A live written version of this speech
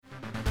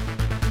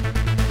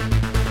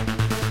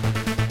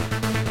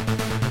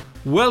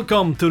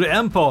Welcome to the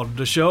M-Pod,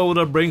 the show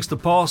that brings the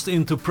past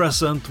into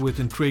present with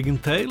intriguing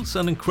tales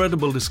and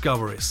incredible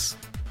discoveries.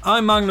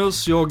 I'm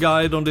Magnus, your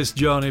guide on this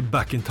journey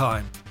back in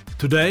time.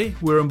 Today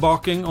we're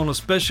embarking on a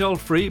special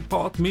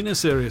 3-part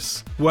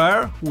miniseries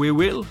where we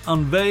will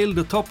unveil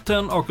the top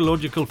 10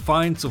 archaeological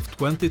finds of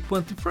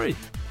 2023.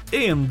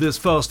 In this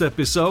first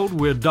episode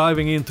we're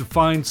diving into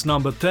finds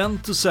number 10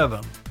 to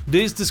 7.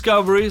 These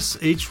discoveries,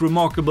 each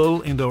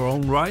remarkable in their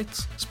own right,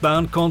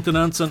 span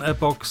continents and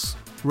epochs,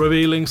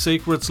 revealing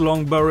secrets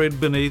long buried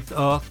beneath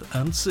earth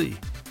and sea.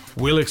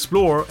 We'll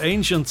explore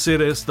ancient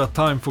cities that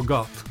time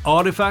forgot,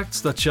 artifacts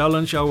that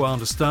challenge our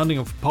understanding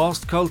of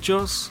past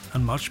cultures,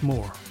 and much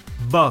more.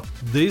 But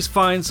these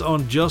finds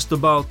aren't just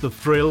about the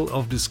thrill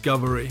of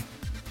discovery.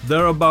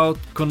 They're about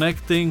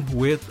connecting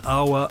with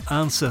our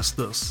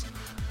ancestors,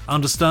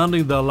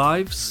 understanding their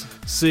lives,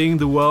 seeing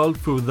the world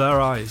through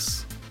their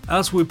eyes.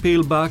 As we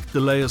peel back the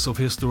layers of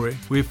history,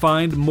 we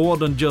find more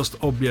than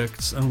just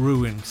objects and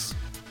ruins.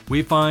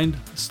 We find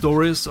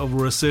stories of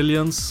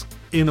resilience,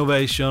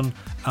 innovation,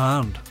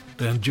 and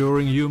the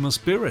enduring human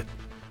spirit.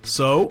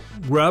 So,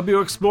 grab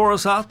your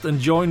explorer's hat and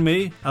join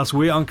me as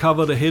we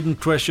uncover the hidden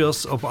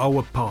treasures of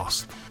our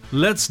past.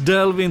 Let's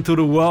delve into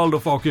the world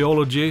of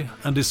archaeology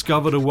and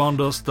discover the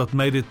wonders that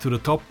made it to the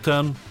top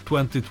 10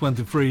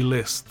 2023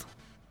 list.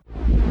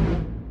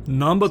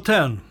 Number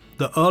 10.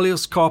 The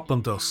earliest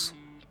carpenters.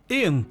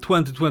 In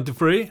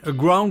 2023, a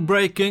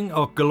groundbreaking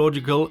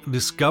archaeological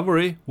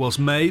discovery was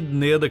made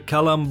near the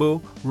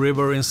Kalambo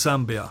River in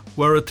Zambia,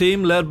 where a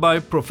team led by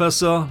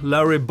Professor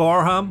Larry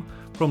Barham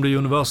from the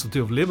University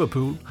of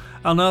Liverpool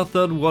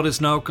unearthed what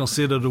is now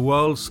considered the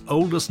world's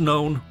oldest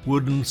known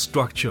wooden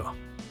structure.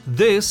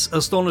 This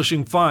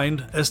astonishing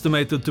find,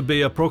 estimated to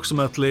be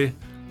approximately,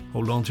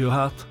 hold on to your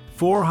hat,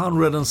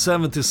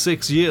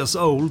 476 years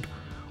old,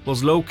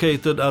 was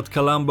located at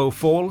Kalambo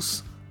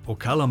Falls, or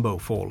Kalambo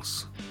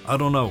Falls. I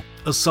don't know.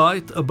 A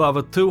site above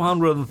a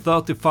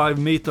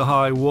 235-meter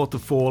high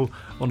waterfall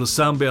on the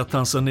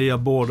Zambia-Tanzania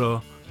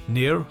border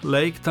near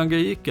Lake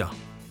Tanganyika.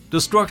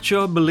 The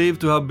structure, believed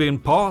to have been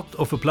part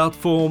of a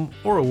platform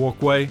or a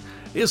walkway,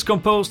 is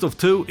composed of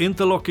 2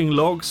 interlocking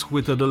logs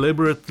with a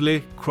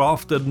deliberately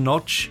crafted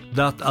notch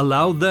that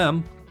allowed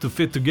them to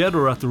fit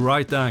together at the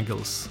right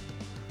angles.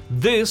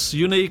 This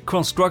unique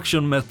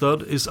construction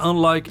method is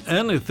unlike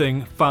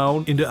anything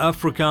found in the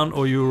African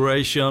or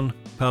Eurasian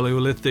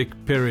Paleolithic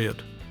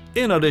period.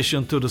 In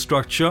addition to the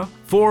structure,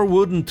 4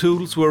 wooden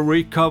tools were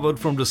recovered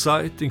from the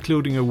site,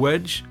 including a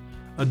wedge,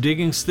 a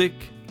digging stick,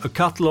 a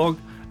cut log,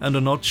 and a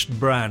notched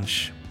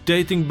branch,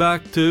 dating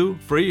back to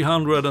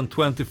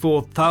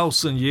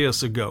 324,000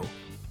 years ago.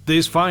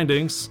 These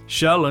findings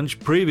challenge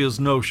previous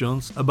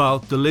notions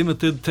about the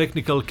limited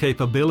technical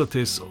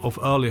capabilities of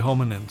early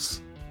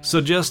hominins,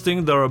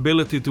 suggesting their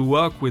ability to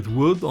work with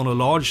wood on a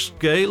large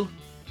scale.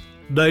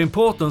 The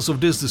importance of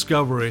this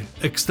discovery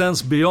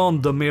extends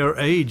beyond the mere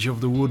age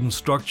of the wooden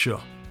structure.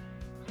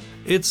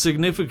 It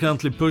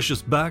significantly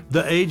pushes back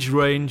the age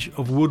range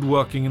of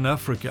woodworking in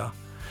Africa,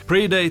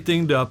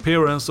 predating the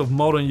appearance of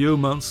modern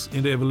humans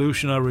in the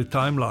evolutionary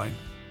timeline.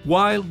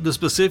 While the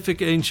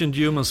specific ancient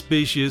human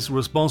species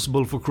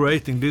responsible for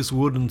creating this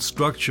wooden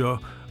structure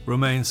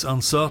remains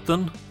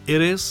uncertain,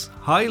 it is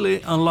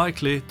highly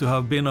unlikely to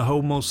have been a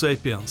Homo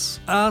sapiens,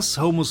 as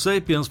Homo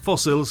sapiens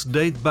fossils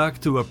date back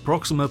to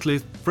approximately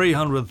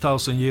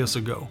 300,000 years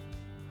ago.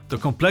 The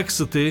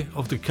complexity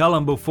of the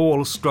Kalambo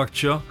Falls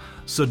structure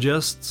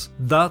suggests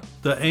that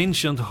the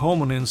ancient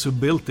hominins who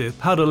built it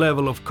had a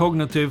level of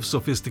cognitive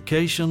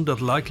sophistication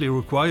that likely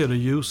required the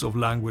use of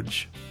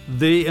language.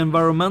 The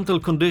environmental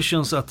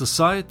conditions at the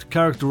site,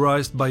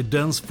 characterized by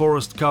dense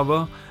forest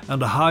cover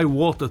and a high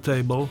water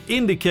table,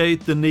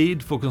 indicate the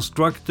need for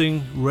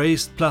constructing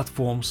raised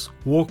platforms,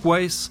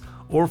 walkways,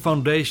 or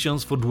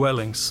foundations for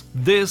dwellings.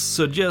 This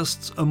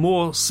suggests a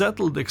more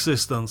settled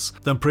existence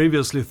than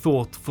previously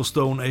thought for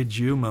Stone Age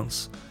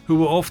humans, who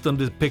were often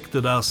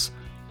depicted as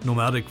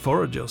nomadic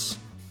foragers.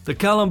 The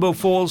Kalambo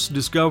Falls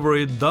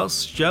discovery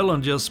thus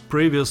challenges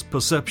previous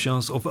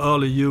perceptions of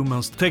early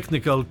humans'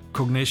 technical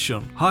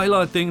cognition,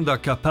 highlighting their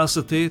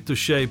capacity to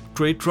shape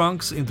tree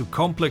trunks into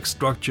complex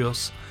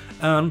structures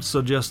and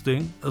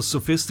suggesting a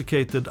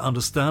sophisticated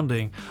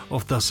understanding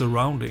of their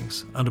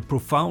surroundings and a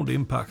profound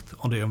impact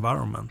on the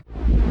environment.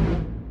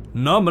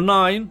 Number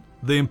 9.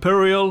 The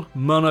Imperial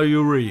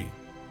Menagerie.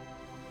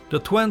 The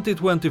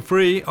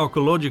 2023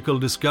 archaeological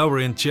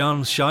discovery in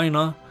Xi'an,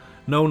 China,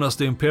 known as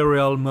the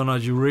Imperial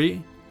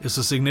Menagerie, is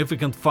a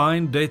significant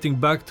find dating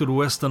back to the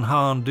Western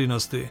Han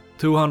Dynasty,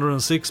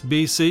 206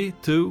 BC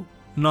to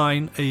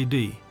 9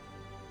 AD.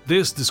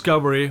 This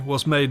discovery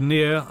was made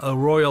near a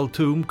royal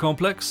tomb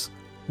complex,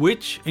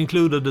 which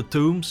included the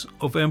tombs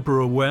of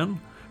Emperor Wen,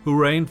 who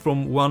reigned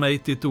from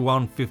 180 to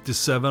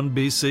 157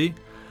 BC,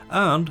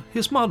 and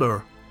his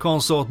mother,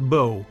 Consort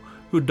Bo,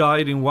 who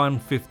died in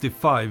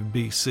 155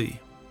 BC.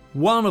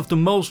 One of the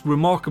most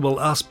remarkable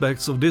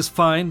aspects of this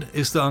find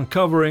is the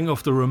uncovering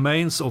of the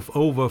remains of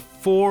over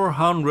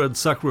 400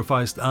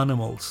 sacrificed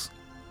animals.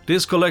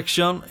 This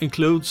collection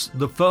includes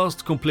the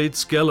first complete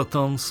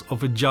skeletons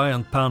of a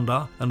giant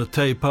panda and a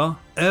tapir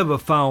ever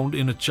found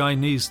in a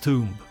Chinese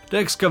tomb. The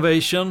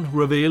excavation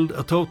revealed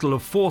a total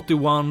of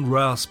 41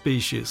 rare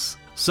species,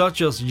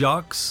 such as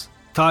yaks,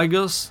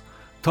 tigers,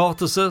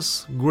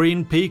 tortoises,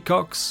 green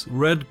peacocks,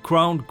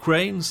 red-crowned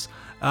cranes,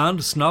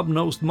 and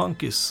snub-nosed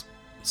monkeys,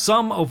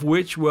 some of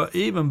which were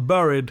even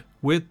buried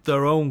with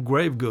their own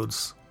grave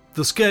goods.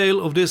 The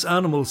scale of this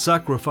animal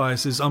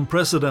sacrifice is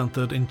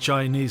unprecedented in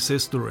Chinese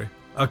history.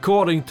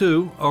 According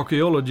to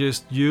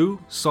archaeologist Yu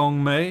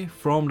Songmei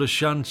from the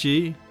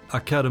Shanxi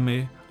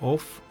Academy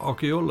of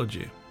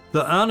Archaeology,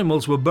 the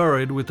animals were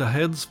buried with the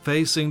heads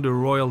facing the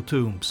royal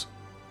tombs.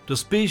 The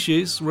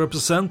species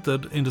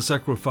represented in the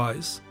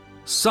sacrifice,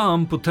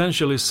 some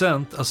potentially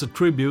sent as a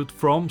tribute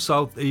from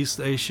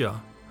Southeast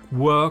Asia,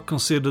 were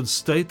considered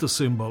status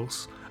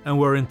symbols and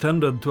were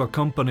intended to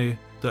accompany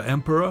the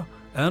emperor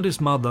and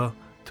his mother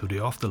to the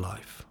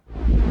afterlife.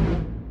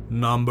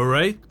 Number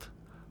 8.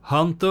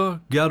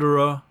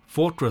 Hunter-gatherer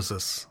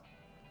fortresses.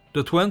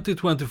 The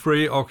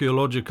 2023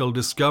 archaeological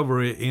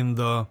discovery in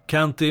the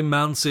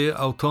Khanty-Mansi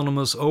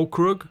Autonomous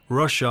Okrug,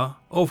 Russia,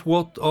 of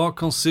what are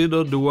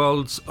considered the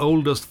world's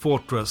oldest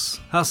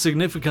fortress has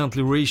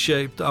significantly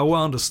reshaped our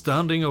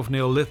understanding of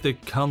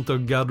Neolithic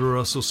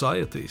hunter-gatherer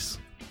societies.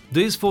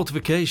 These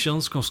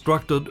fortifications,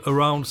 constructed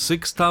around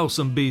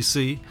 6000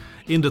 BC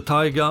in the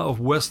taiga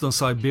of western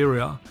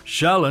Siberia,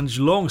 challenge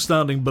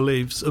long-standing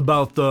beliefs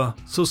about the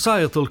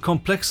societal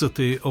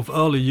complexity of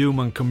early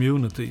human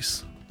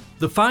communities.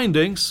 The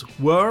findings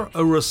were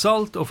a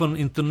result of an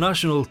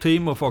international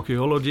team of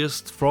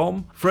archaeologists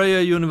from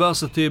Freie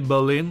University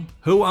Berlin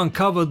who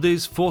uncovered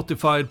these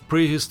fortified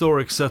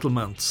prehistoric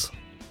settlements.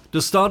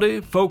 The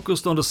study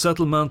focused on the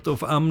settlement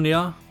of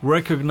Amnia,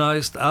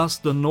 recognized as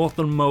the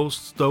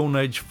northernmost Stone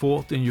Age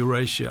fort in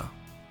Eurasia.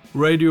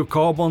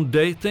 Radiocarbon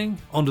dating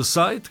on the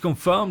site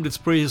confirmed its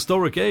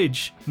prehistoric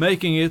age,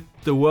 making it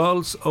the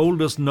world's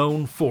oldest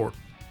known fort.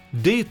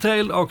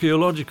 Detailed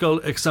archaeological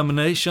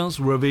examinations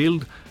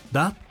revealed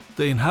that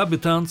the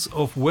inhabitants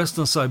of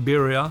western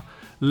Siberia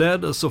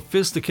led a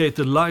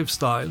sophisticated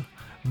lifestyle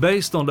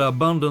based on the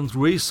abundant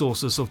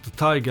resources of the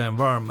taiga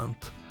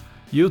environment,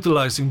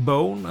 utilizing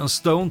bone and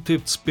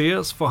stone-tipped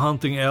spears for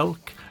hunting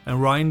elk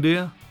and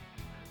reindeer,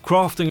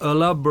 crafting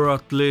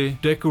elaborately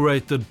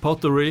decorated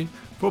pottery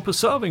for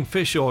preserving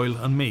fish oil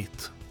and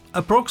meat.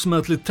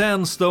 Approximately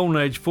 10 Stone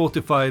Age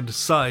fortified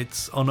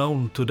sites are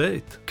known to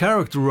date,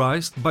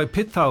 characterized by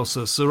pit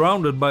houses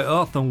surrounded by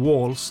earthen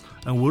walls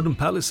and wooden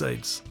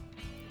palisades.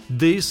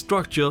 These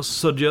structures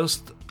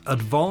suggest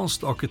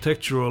advanced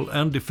architectural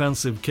and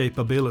defensive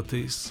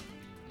capabilities,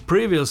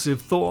 previously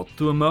thought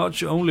to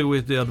emerge only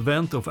with the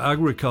advent of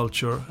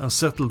agriculture and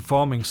settled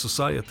farming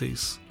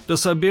societies. The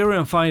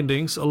Siberian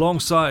findings,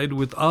 alongside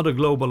with other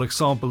global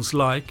examples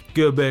like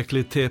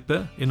Göbekli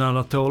Tepe in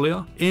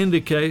Anatolia,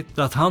 indicate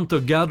that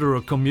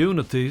hunter-gatherer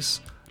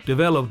communities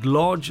developed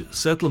large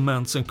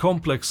settlements and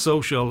complex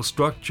social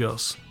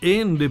structures,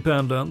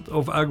 independent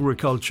of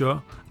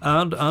agriculture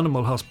and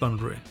animal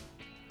husbandry.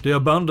 The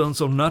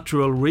abundance of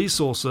natural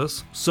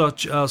resources,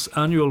 such as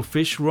annual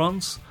fish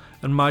runs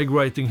and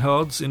migrating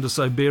herds in the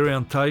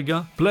Siberian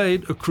taiga,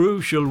 played a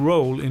crucial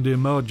role in the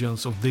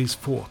emergence of these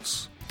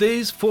forts.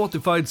 These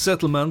fortified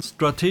settlements,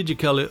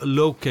 strategically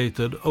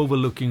located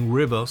overlooking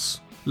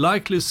rivers,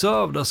 likely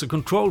served as a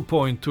control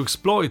point to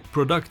exploit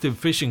productive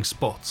fishing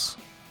spots.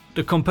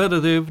 The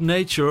competitive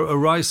nature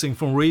arising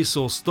from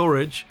resource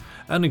storage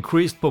and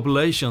increased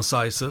population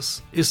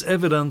sizes is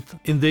evident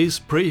in these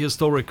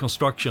prehistoric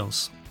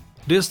constructions.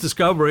 This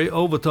discovery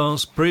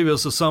overturns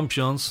previous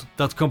assumptions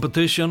that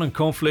competition and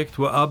conflict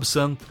were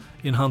absent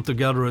in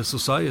hunter-gatherer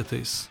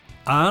societies,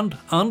 and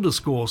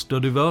underscores the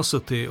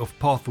diversity of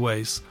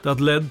pathways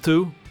that led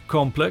to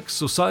complex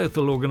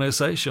societal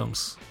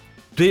organizations.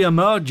 The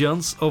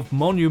emergence of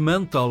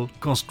monumental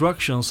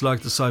constructions like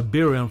the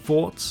Siberian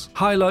forts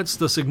highlights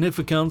the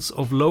significance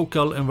of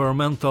local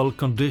environmental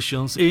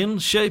conditions in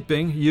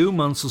shaping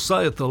human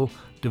societal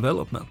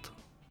development.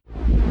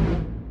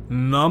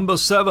 Number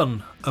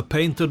 7. A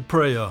Painted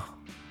Prayer.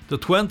 The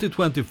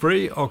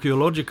 2023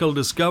 archaeological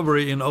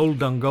discovery in Old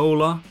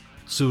Dongola,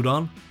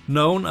 Sudan,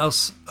 known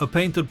as A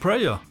Painted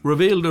Prayer,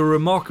 revealed a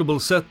remarkable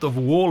set of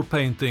wall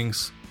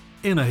paintings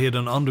in a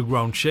hidden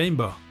underground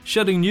chamber,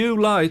 shedding new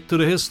light to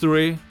the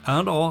history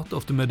and art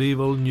of the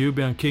medieval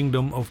Nubian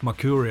kingdom of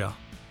Makuria.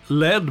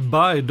 Led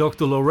by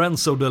Dr.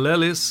 Lorenzo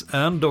Delelis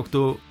and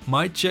Dr.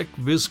 Maciek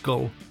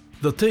Wyskol,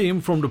 the team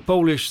from the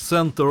Polish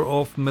Center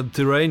of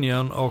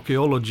Mediterranean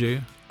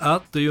Archaeology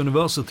at the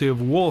University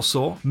of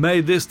Warsaw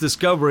made this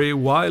discovery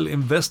while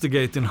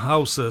investigating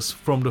houses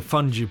from the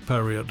Fungi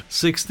period,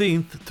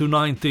 16th to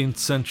 19th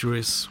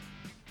centuries.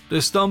 They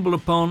stumbled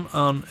upon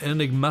an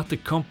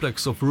enigmatic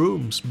complex of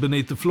rooms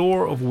beneath the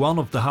floor of one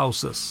of the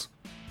houses.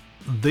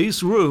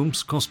 These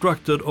rooms,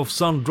 constructed of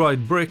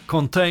sun-dried brick,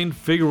 contained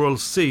figural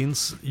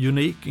scenes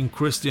unique in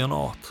Christian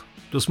art.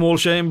 The small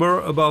chamber,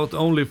 about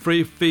only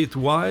 3 feet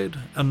wide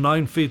and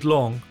 9 feet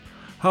long,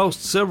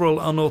 housed several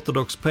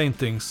unorthodox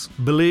paintings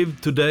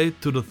believed to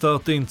date to the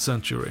 13th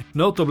century.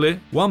 Notably,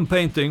 one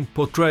painting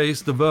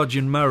portrays the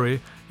Virgin Mary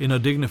in a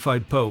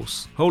dignified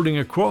pose, holding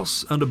a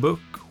cross and a book,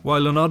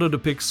 while another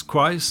depicts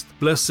Christ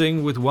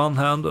blessing with one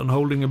hand and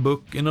holding a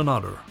book in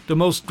another. The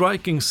most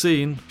striking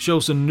scene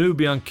shows a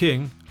Nubian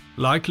king,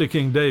 likely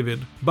King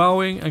David,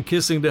 bowing and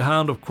kissing the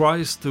hand of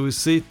Christ who is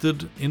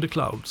seated in the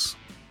clouds.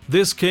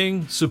 This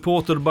king,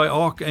 supported by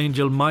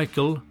Archangel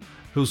Michael,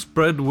 whose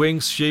spread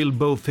wings shield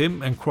both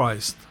him and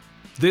Christ.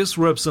 This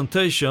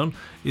representation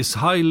is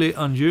highly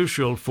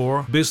unusual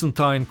for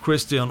Byzantine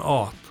Christian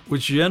art,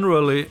 which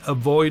generally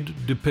avoid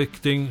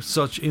depicting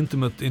such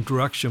intimate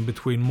interaction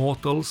between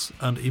mortals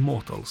and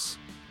immortals.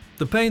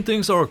 The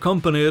paintings are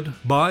accompanied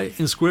by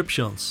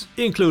inscriptions,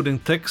 including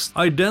text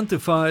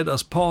identified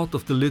as part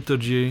of the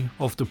liturgy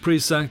of the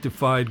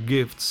pre-sanctified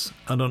gifts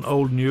and an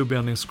old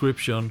Nubian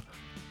inscription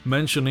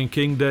mentioning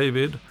King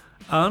David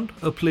and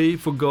a plea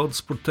for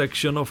God's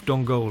protection of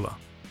Dongola.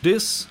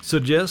 This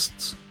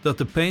suggests that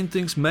the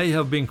paintings may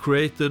have been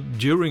created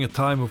during a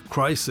time of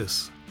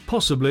crisis,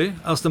 possibly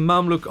as the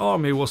Mamluk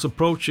army was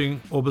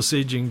approaching or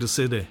besieging the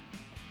city.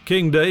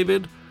 King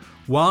David,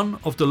 one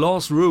of the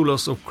last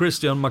rulers of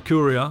Christian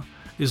Makuria,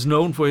 is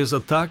known for his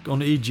attack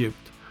on Egypt,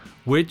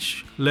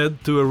 which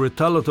led to a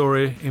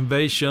retaliatory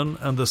invasion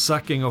and the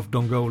sacking of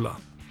Dongola.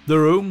 The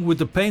room with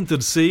the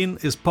painted scene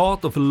is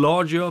part of a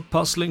larger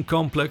puzzling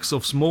complex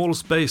of small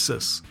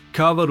spaces,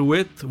 covered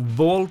with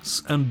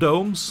vaults and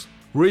domes,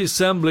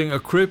 resembling a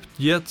crypt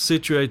yet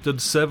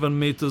situated 7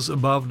 meters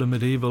above the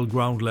medieval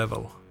ground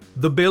level.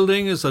 The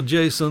building is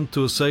adjacent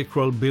to a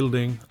sacral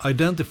building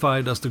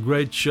identified as the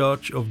Great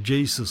Church of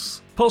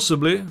Jesus,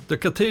 possibly the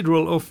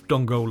Cathedral of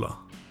Dongola,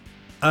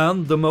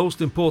 and the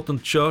most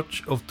important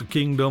church of the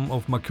Kingdom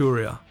of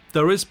Makuria.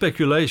 There is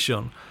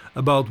speculation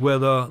about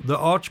whether the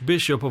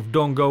Archbishop of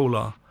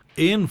Dongola,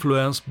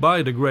 influenced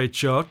by the Great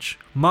Church,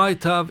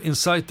 might have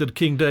incited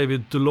King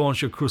David to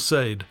launch a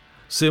crusade,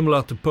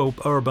 similar to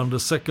Pope Urban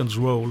II's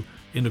role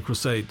in the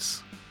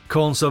Crusades.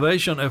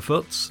 Conservation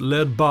efforts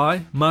led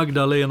by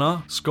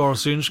Magdalena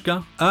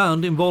Skarczynska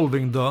and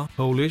involving the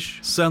Polish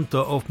Center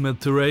of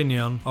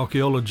Mediterranean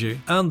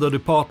Archeology and the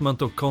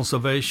Department of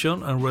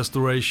Conservation and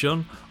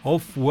Restoration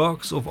of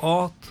Works of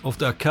Art of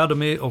the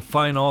Academy of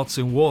Fine Arts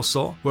in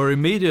Warsaw were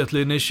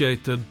immediately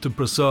initiated to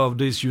preserve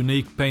these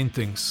unique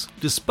paintings.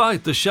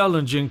 Despite the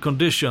challenging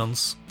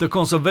conditions, the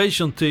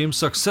conservation team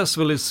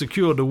successfully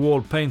secured the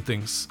wall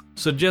paintings,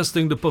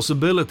 suggesting the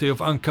possibility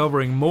of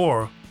uncovering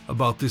more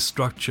about this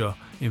structure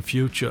in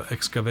future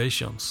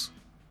excavations.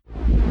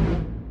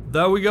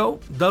 There we go,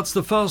 that's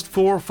the first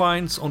 4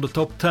 finds on the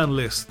top 10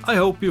 list. I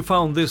hope you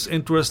found this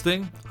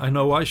interesting, I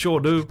know I sure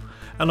do,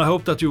 and I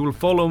hope that you will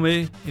follow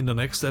me in the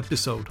next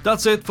episode.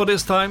 That's it for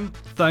this time,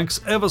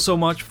 thanks ever so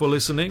much for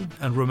listening,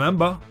 and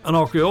remember, an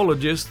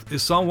archaeologist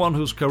is someone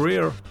whose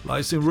career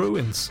lies in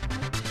ruins.